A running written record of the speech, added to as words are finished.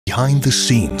Behind the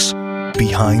scenes,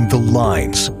 behind the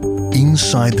lines,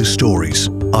 inside the stories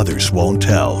others won't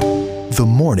tell. The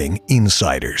Morning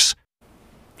Insiders.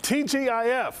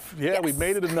 TGIF. Yeah, Yes. We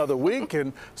made it another week,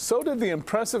 and so did the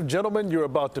impressive gentleman you're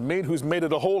about to meet who's made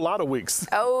it a whole lot of weeks.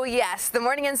 Oh, yes. The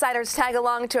Morning Insiders tag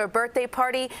along to a birthday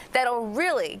party that'll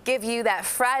really give you that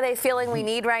Friday feeling we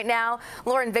need right now.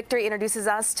 Lauren Victory introduces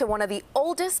us to one of the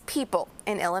oldest people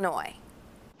in Illinois.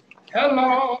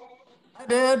 Hello. Hi,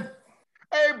 Dad.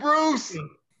 Hey, Bruce.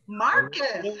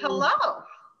 Marcus, hello.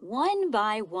 One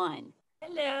by one,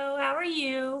 Hello, how are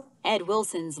you? Ed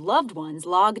Wilson's loved ones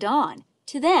logged on.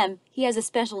 To them, he has a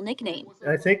special nickname.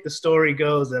 I think the story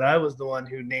goes that I was the one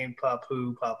who named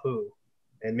Papu Papu,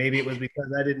 and maybe it was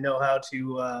because I didn't know how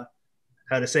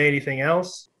to say anything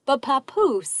else. But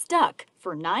Papu stuck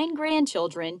for 9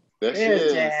 grandchildren, There she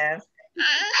is.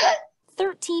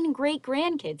 13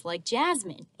 great-grandkids like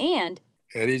Jasmine, and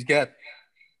Eddie's got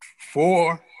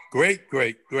 4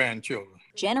 great-great-grandchildren.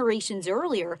 generations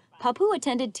earlier, Papu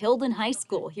attended Tilden High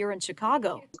School here in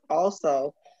Chicago.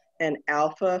 Also an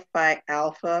Alpha Phi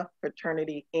Alpha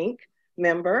Fraternity Inc.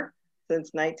 member since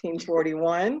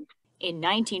 1941. In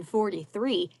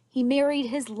 1943, he married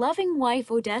his loving wife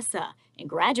Odessa and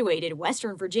graduated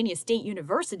Western Virginia State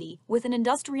University with an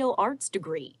industrial arts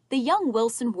degree. The young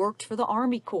Wilson worked for the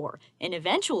Army Corps and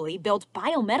eventually built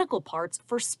biomedical parts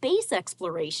for space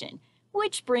exploration,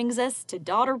 which brings us to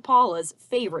daughter Paula's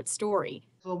favorite story.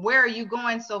 Well, where are you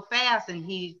going so fast? And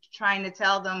he's trying to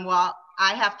tell them, well,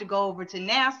 I have to go over to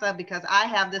NASA because I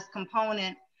have this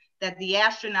component that the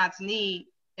astronauts need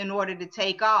in order to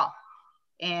take off.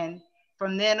 And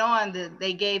from then on,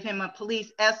 they gave him a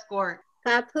police escort.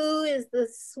 Papu is the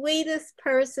sweetest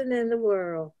person in the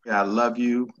world. I love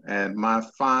you, and my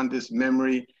fondest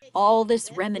memory. All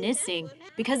this reminiscing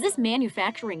because this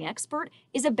manufacturing expert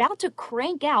is about to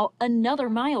crank out another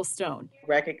milestone.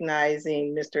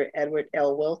 Recognizing Mr. Edward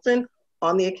L. Wilson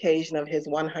on the occasion of his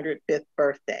 105th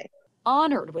birthday.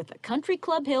 Honored with the Country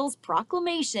Club Hills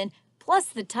proclamation plus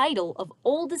the title of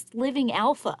oldest living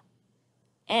alpha.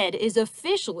 Ed is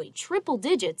officially triple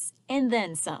digits and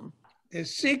then some. The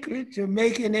secret to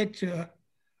making it to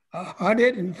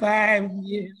 105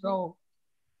 years old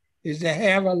is to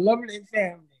have a lovely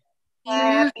family.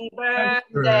 Happy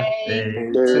birthday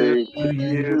to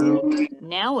you.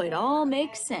 Now it all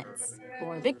makes sense.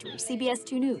 Lauren Victory, CBS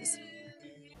 2 News.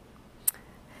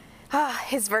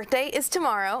 His birthday is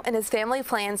tomorrow, and his family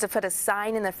plans to put a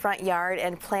sign in the front yard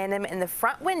and plant him in the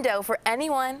front window for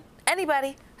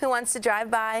anybody who wants to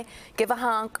drive by, give a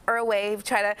honk or a wave,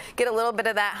 try to get a little bit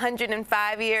of that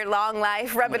 105-year long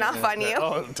life rubbing off on you.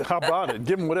 Oh, how about it?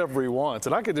 Give him whatever he wants.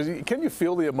 And can you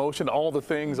feel the emotion, all the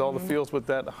things, all the feels with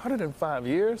that? 105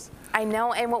 years? I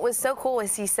know, and what was so cool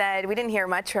is he said, we didn't hear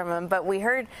much from him, but we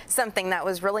heard something that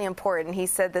was really important. He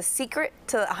said the secret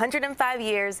to 105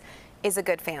 years is a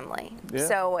good family. Yeah.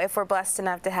 So if we're blessed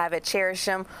enough to have it, cherish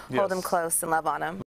them, hold them close, and love on them.